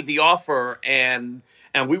they made the offer, and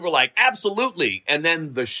we were like, absolutely. And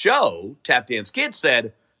then the show, Tap Dance Kid,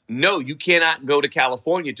 said, no, you cannot go to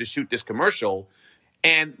California to shoot this commercial.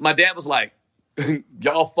 And my dad was like,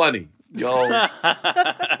 y'all funny. Y'all,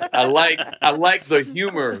 I like the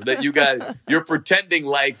humor that you guys, you're pretending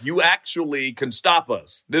like you actually can stop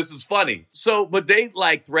us. This is funny. So, but they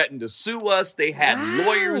threatened to sue us. They had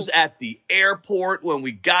lawyers at the airport when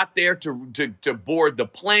we got there to board the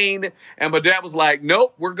plane. And my dad was like,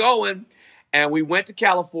 nope, we're going. And we went to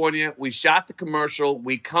California. We shot the commercial.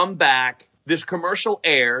 We come back. This commercial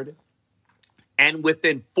aired, and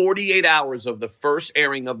within 48 hours of the first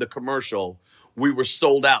airing of the commercial, we were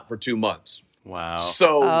sold out for 2 months. Wow.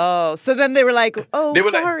 So then they were like, sorry. They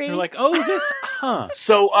were like, this, huh?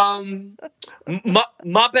 So,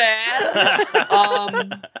 my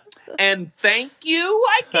bad. And thank you,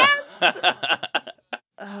 I guess.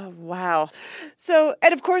 Oh, wow. So,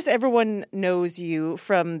 and of course, everyone knows you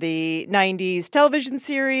from the 90s television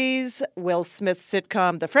series, Will Smith's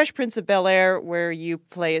sitcom, The Fresh Prince of Bel-Air, where you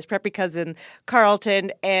play his preppy cousin,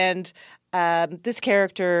 Carlton. And this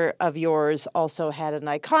character of yours also had an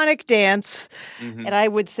iconic dance. Mm-hmm. And I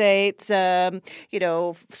would say it's,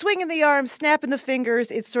 swinging the arms, snapping the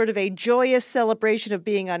fingers. It's sort of a joyous celebration of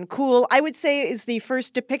being uncool. I would say is the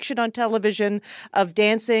first depiction on television of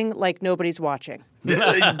dancing like nobody's watching.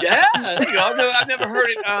 Yeah, I've never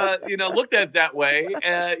heard it, looked at that way.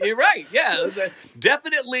 You're right. Yeah,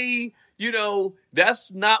 definitely.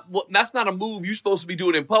 That's not a move you're supposed to be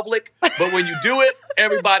doing in public. But when you do it,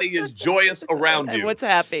 everybody is joyous around you. Everyone's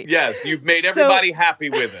happy. Yes, you've made everybody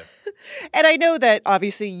happy with it. And I know that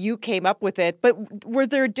obviously you came up with it, but were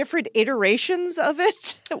there different iterations of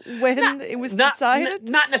it when it was decided?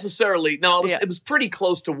 Not necessarily. No, it was pretty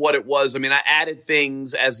close to what it was. I mean, I added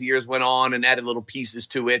things as the years went on and added little pieces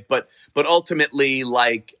to it, but ultimately,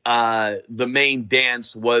 the main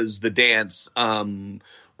dance was the dance.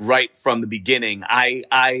 Right from the beginning, I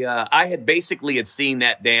had basically seen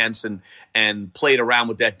that dance and played around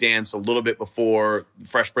with that dance a little bit before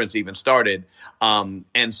Fresh Prince even started.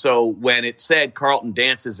 And so when it said Carlton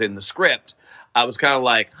dances in the script, I was kind of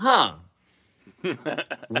like,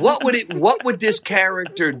 what would this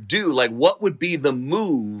character do? Like, what would be the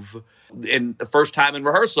move? In the first time in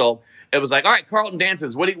rehearsal, it was like, all right, Carlton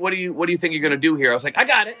dances. What do you think you're going to do here? I was like, I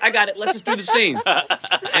got it. Let's just do the scene.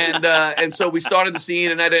 And so we started the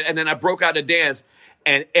scene, and then I broke out a dance,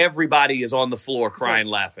 and everybody is on the floor crying,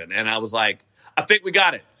 laughing, and I was like, I think we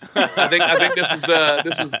got it. I think this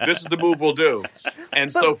is the move we'll do.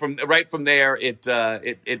 And so from there,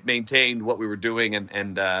 it maintained what we were doing,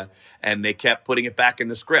 and they kept putting it back in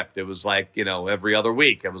the script. It was like, every other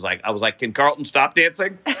week. I was like, can Carlton stop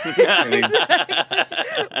dancing?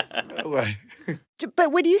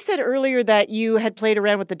 But when you said earlier that you had played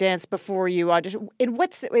around with the dance before you auditioned,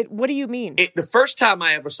 what do you mean? The first time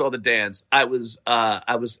I ever saw the dance, I was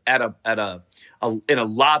at in a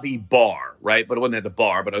lobby bar, right? But it wasn't at the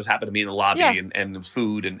bar, but I was happened to be in the lobby, and there was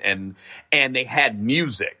food and they had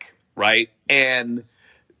music, right? And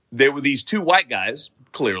there were these two white guys,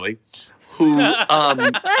 clearly, who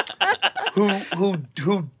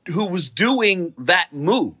was doing that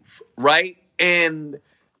move, right? And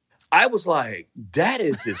I was like, that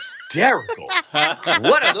is hysterical.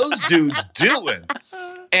 What are those dudes doing?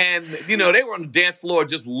 And, they were on the dance floor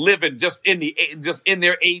just living, just in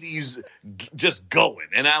their 80s, just going.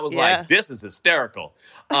 And I was like, this is hysterical.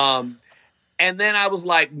 And then I was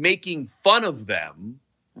like making fun of them,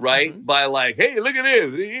 right? Mm-hmm. By like, hey, look at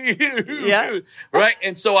this. Yeah. Right?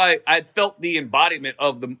 And so I felt the embodiment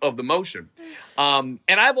of the motion. And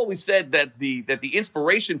I've always said that the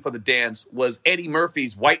inspiration for the dance was Eddie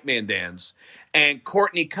Murphy's White Man Dance and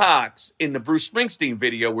Courtney Cox in the Bruce Springsteen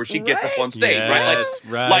video where she gets up on stage,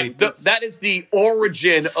 right? That is the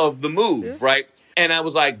origin of the move, right? And I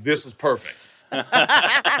was like, this is perfect.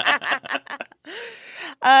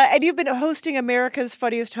 And you've been hosting America's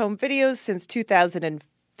Funniest Home Videos since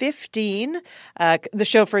 2015. The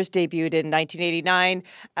show first debuted in 1989.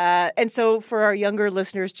 And so for our younger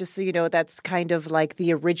listeners, just so you know, that's kind of like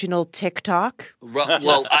the original TikTok.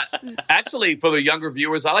 Well, actually, for the younger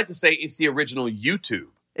viewers, I like to say it's the original YouTube.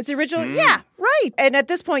 It's the original? Yeah, right. And at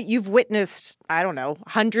this point, you've witnessed, I don't know,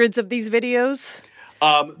 hundreds of these videos?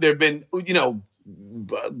 There have been,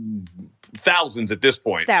 thousands at this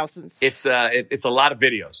point. Thousands. It's a lot of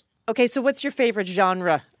videos. Okay, so what's your favorite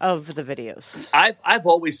genre of the videos? I've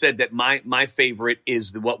always said that my favorite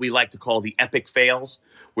is what we like to call the epic fails,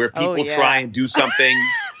 where people try and do something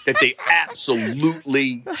that they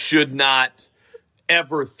absolutely should not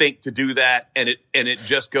ever think to do that, and it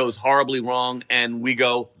just goes horribly wrong, and we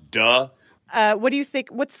go, duh. What do you think?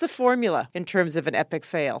 What's the formula in terms of an epic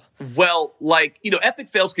fail? Well, epic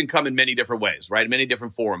fails can come in many different ways, right? In many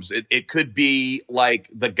different forms. It could be like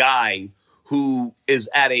the guy who is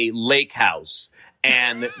at a lake house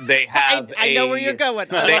and they have I know where you're going.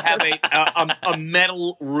 They have a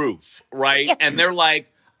metal roof, right? Yes. And they're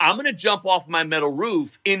like, I'm going to jump off my metal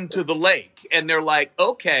roof into the lake. And they're like,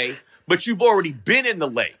 okay, but you've already been in the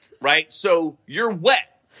lake, right? So you're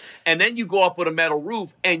wet. And then you go up with a metal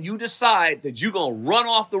roof and you decide that you're going to run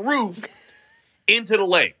off the roof into the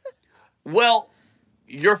lake. Well,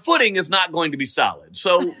 your footing is not going to be solid.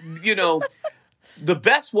 So, the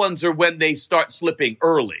best ones are when they start slipping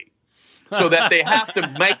early so that they have to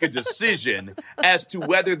make a decision as to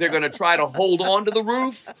whether they're going to try to hold on to the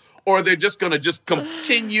roof or they're just going to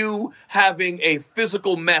continue having a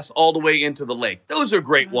physical mess all the way into the lake. Those are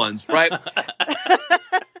great ones, right?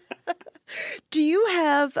 Do you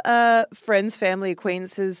have friends, family,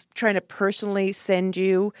 acquaintances trying to personally send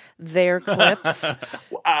you their clips?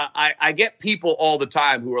 I get people all the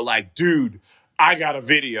time who are like, dude, I got a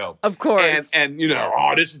video. Of course. And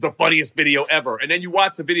this is the funniest video ever. And then you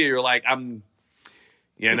watch the video, you're like,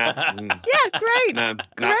 great.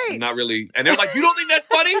 Not really. And they're like, you don't think that's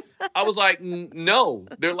funny? I was like, no.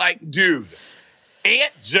 They're like, dude,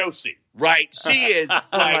 Aunt Josie, right? She is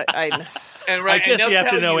like... And I guess you have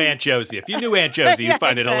to know Aunt Josie. If you knew Aunt Josie, you'd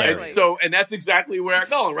find it hilarious. And that's exactly where I'm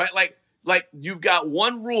going, right? Like you've got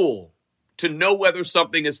one rule to know whether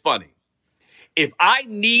something is funny. If I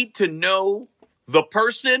need to know the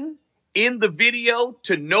person in the video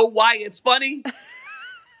to know why it's funny,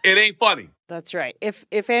 it ain't funny. That's right.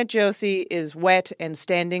 If Aunt Josie is wet and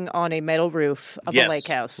standing on a metal roof of a lake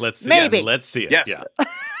house, let's see it. Yes. Yeah.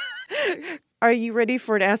 Are you ready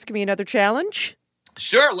for an Ask Me Another challenge?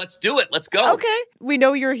 Sure, let's do it. Let's go. Okay. We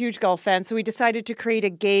know you're a huge golf fan, so we decided to create a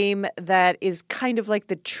game that is kind of like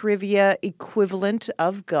the trivia equivalent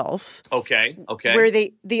of golf. Okay. Where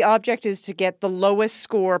the object is to get the lowest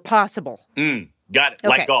score possible. Got it. Okay.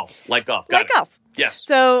 Like golf. Got it. Yes.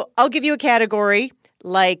 So I'll give you a category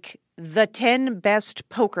like the 10 best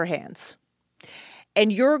poker hands.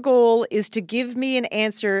 And your goal is to give me an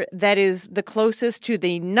answer that is the closest to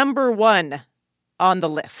the number one on the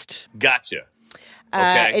list. Gotcha.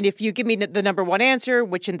 Okay. And if you give me the number one answer,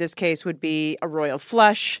 which in this case would be a royal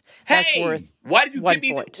flush, that's worth why did you give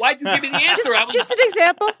me point. why did you give me the answer? Just an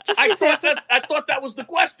example. I thought that was the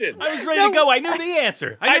question. I was ready to go. I knew the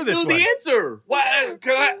answer. I knew the answer. Why?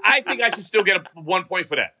 I think I should still get 1 point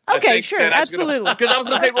for that. Okay, sure, absolutely. Because I was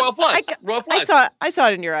going to say royal flush. Royal flush. I saw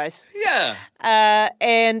it in your eyes. Yeah.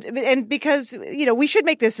 And because we should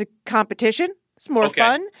make this a competition. It's more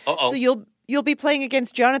fun. So you'll be playing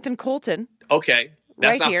against Jonathan Colton. Okay.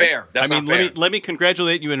 That's not fair. That's not fair. Let me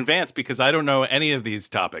congratulate you in advance because I don't know any of these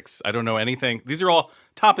topics. I don't know anything. These are all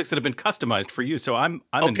topics that have been customized for you. So I'm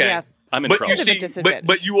okay. I'm in but trouble. You see,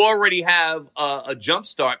 but you already have a jump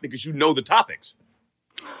start because you know the topics.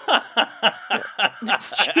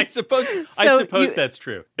 I suppose that's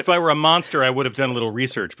true. If I were a monster, I would have done a little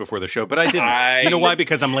research before the show, but I didn't. You know why?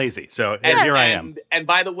 Because I'm lazy. So here I am. And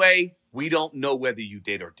by the way, we don't know whether you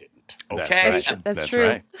did or didn't. Okay, that's true.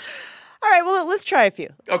 Right. All right, well, let's try a few.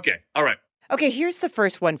 Okay, all right. Okay, here's the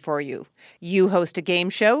first one for you. You host a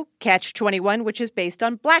game show, Catch 21, which is based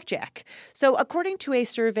on blackjack. So according to a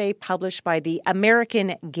survey published by the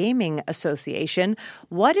American Gaming Association,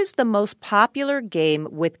 what is the most popular game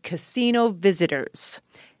with casino visitors?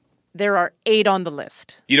 There are 8 on the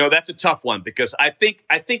list. That's a tough one because I think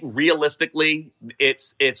realistically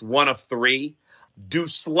it's one of 3. Do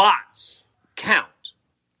slots count?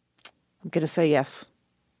 I'm going to say yes.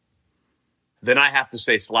 Then I have to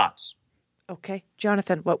say slots. Okay,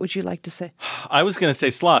 Jonathan, what would you like to say? I was going to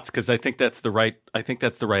say slots because I think that's the right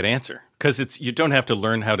answer. Because you don't have to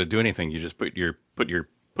learn how to do anything. You just put your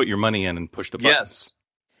money in and push the button. Yes.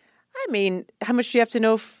 I mean, how much do you have to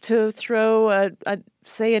know to throw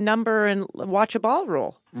say a number and watch a ball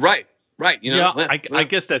roll? Right. I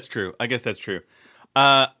guess that's true. I'm going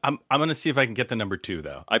to see if I can get the number 2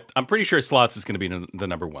 though. I'm pretty sure slots is going to be the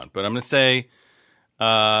number 1, but I'm going to say.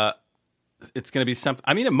 It's going to be something.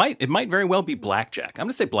 I mean, it might very well be blackjack. I'm going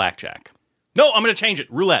to say blackjack. No, I'm going to change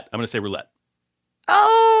it. Roulette. I'm going to say roulette.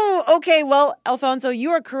 Oh, okay. Well, Alfonso, you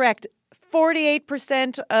are correct.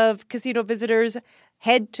 48% of casino visitors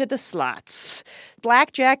head to the slots.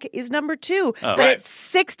 Blackjack is number 2, but it's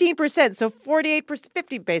 16%. So 48%,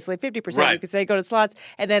 50%, right. You could say go to slots.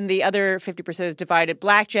 And then the other 50% is divided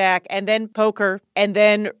blackjack and then poker and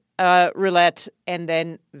then roulette and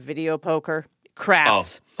then video poker.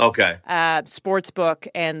 Craps. Oh, okay. Sportsbook,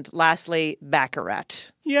 and lastly, baccarat.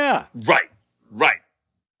 Yeah. Right.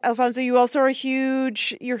 Alfonso, you also are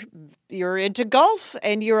huge. You're into golf,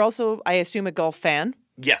 and you're also, I assume, a golf fan.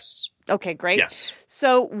 Yes. Okay, great. Yes.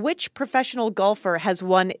 So, which professional golfer has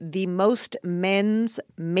won the most men's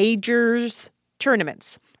majors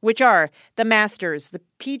tournaments, which are the Masters, the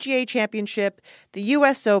PGA Championship, the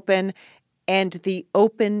U.S. Open, and the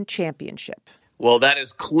Open Championship? Well, that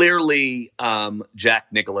is clearly Jack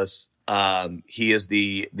Nicklaus. He is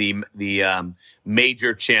the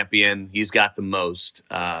major champion. He's got the most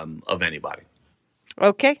of anybody.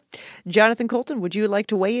 Okay. Jonathan Colton, would you like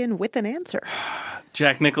to weigh in with an answer?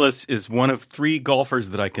 Jack Nicklaus is one of 3 golfers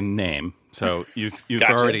that I can name. So you've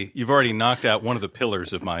Gotcha. already knocked out one of the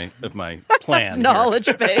pillars of my plan. Knowledge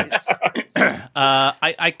base.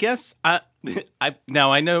 I guess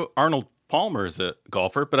now I know Arnold Palmer is a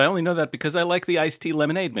golfer, but I only know that because I like the iced tea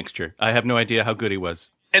lemonade mixture. I have no idea how good he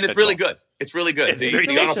was. And it's really good. It's really good.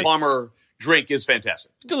 The Arnold Palmer drink is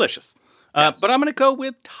fantastic. Delicious. Yes. But I'm going to go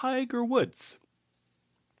with Tiger Woods.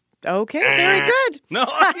 Okay, very good. No,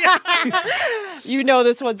 you know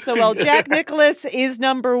this one so well. Jack Nicklaus is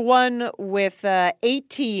number 1 with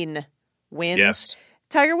 18 wins. Yes.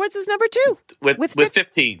 Tiger Woods is number 2 with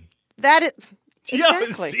 15. That is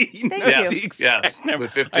exactly. Thank you. Yes,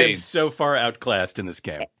 with 15. I am so far outclassed in this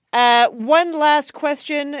game. One last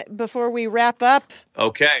question before we wrap up.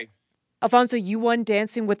 Okay. Alfonso, you won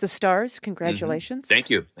Dancing with the Stars. Congratulations.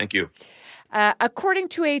 Mm-hmm. Thank you. According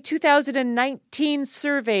to a 2019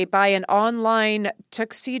 survey by an online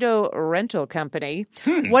tuxedo rental company,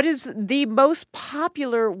 what is the most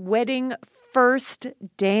popular wedding first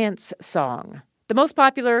dance song? The most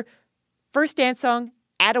popular first dance song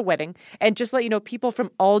at a wedding. And just let you know, people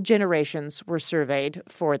from all generations were surveyed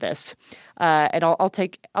for this. And I'll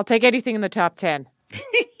take anything in the top 10.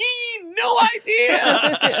 No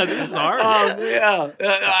idea. This is hard.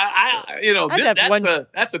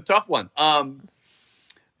 That's a tough one.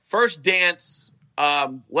 First dance.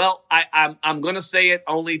 I'm going to say it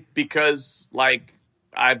only because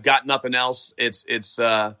I've got nothing else. It's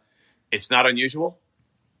not unusual.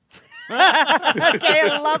 Okay,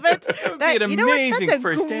 I love it. That would be an amazing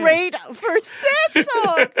first dance. Great first dance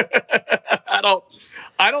song.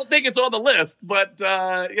 I don't think it's on the list, but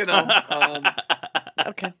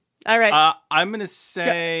Okay. All right. I'm going to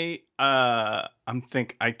say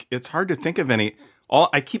it's hard to think of any.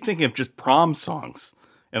 I keep thinking of just prom songs,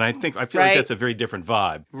 and I feel like that's a very different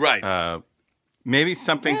vibe. Right. Maybe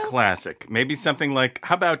something classic. Maybe something like,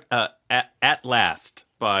 how about At Last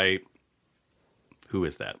by, who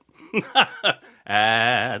is that?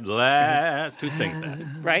 At Last. Who sings that?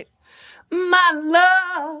 Right. My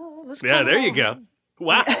love is there you go.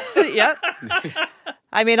 Wow. Yep.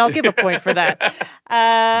 I mean, I'll give a point for that.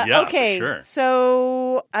 Okay. For sure.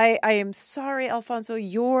 So I am sorry, Alfonso,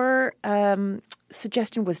 your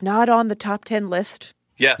suggestion was not on the top 10 list.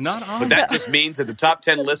 Yes. Not on but that just means that the top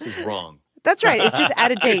 10 list is wrong. That's right. It's just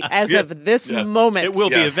out of date as of this moment. It will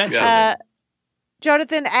be eventually.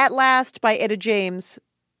 Jonathan, At Last by Etta James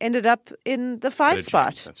ended up in the 5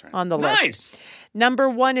 spot on the list. Nice. Number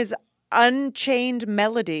 1 is Unchained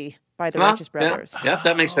Melody by the Righteous Brothers. Yeah,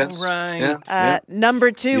 that makes sense. All right. Number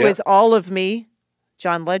 2 is All of Me,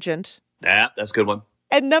 John Legend. Yeah, that's a good one.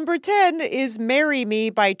 And number 10 is Marry Me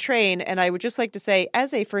by Train. And I would just like to say,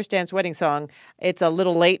 as a first dance wedding song, it's a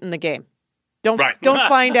little late in the game. Don't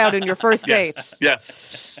find out in your first date.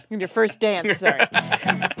 Yes. In your first dance, sorry.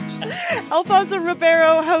 Alfonso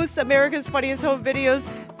Ribeiro hosts America's Funniest Home Videos.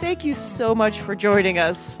 Thank you so much for joining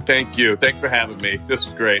us. Thank you. Thanks for having me. This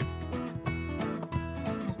was great.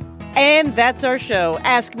 And that's our show.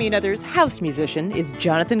 Ask Me Another's house musician is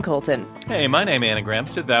Jonathan Colton. Hey, my name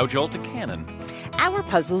anagrams to Thou Jolt a Cannon. Our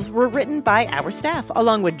puzzles were written by our staff,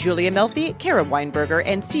 along with Julia Melfi, Kara Weinberger,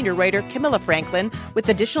 and senior writer Camilla Franklin, with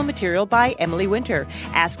additional material by Emily Winter.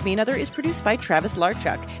 Ask Me Another is produced by Travis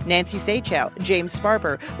Larchuk, Nancy Sachow, James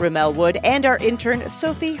Sparber, Ramel Wood, and our intern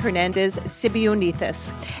Sophie Hernandez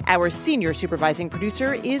Sibiunithis. Our senior supervising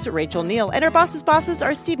producer is Rachel Neal, and our bosses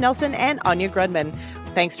are Steve Nelson and Anya Grudman.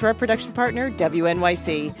 Thanks to our production partner,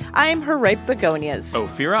 WNYC. I'm Haripe Begonias.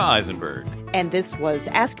 Ophira Eisenberg. And this was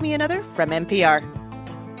Ask Me Another from NPR.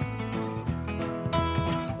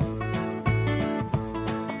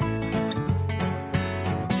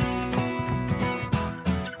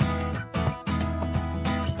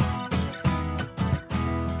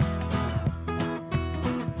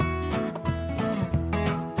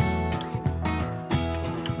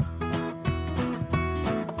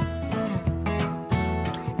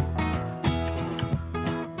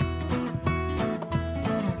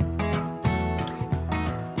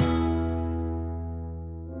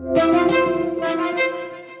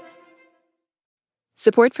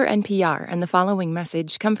 Support for NPR and the following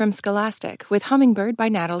message come from Scholastic with Hummingbird by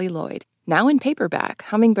Natalie Lloyd. Now in paperback,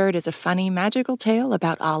 Hummingbird is a funny, magical tale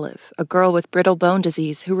about Olive, a girl with brittle bone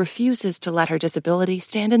disease who refuses to let her disability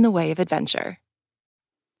stand in the way of adventure.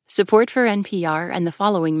 Support for NPR and the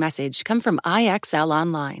following message come from IXL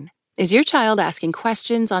Online. Is your child asking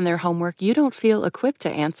questions on their homework you don't feel equipped to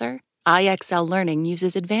answer? IXL Learning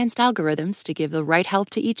uses advanced algorithms to give the right help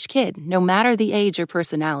to each kid, no matter the age or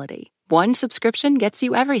personality. One subscription gets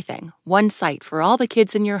you everything. One site for all the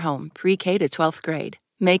kids in your home, pre-K to 12th grade.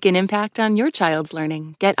 Make an impact on your child's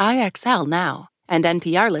learning. Get IXL now. And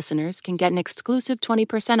NPR listeners can get an exclusive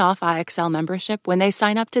 20% off IXL membership when they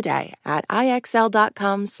sign up today at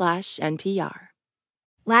IXL.com/NPR.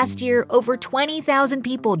 Last year, over 20,000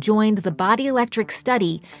 people joined the Body Electric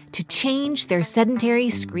study to change their sedentary,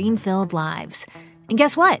 screen-filled lives. And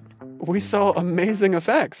guess what? We saw amazing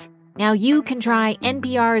effects. Now you can try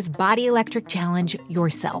NPR's Body Electric Challenge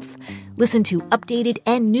yourself. Listen to updated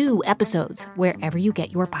and new episodes wherever you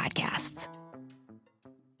get your podcasts.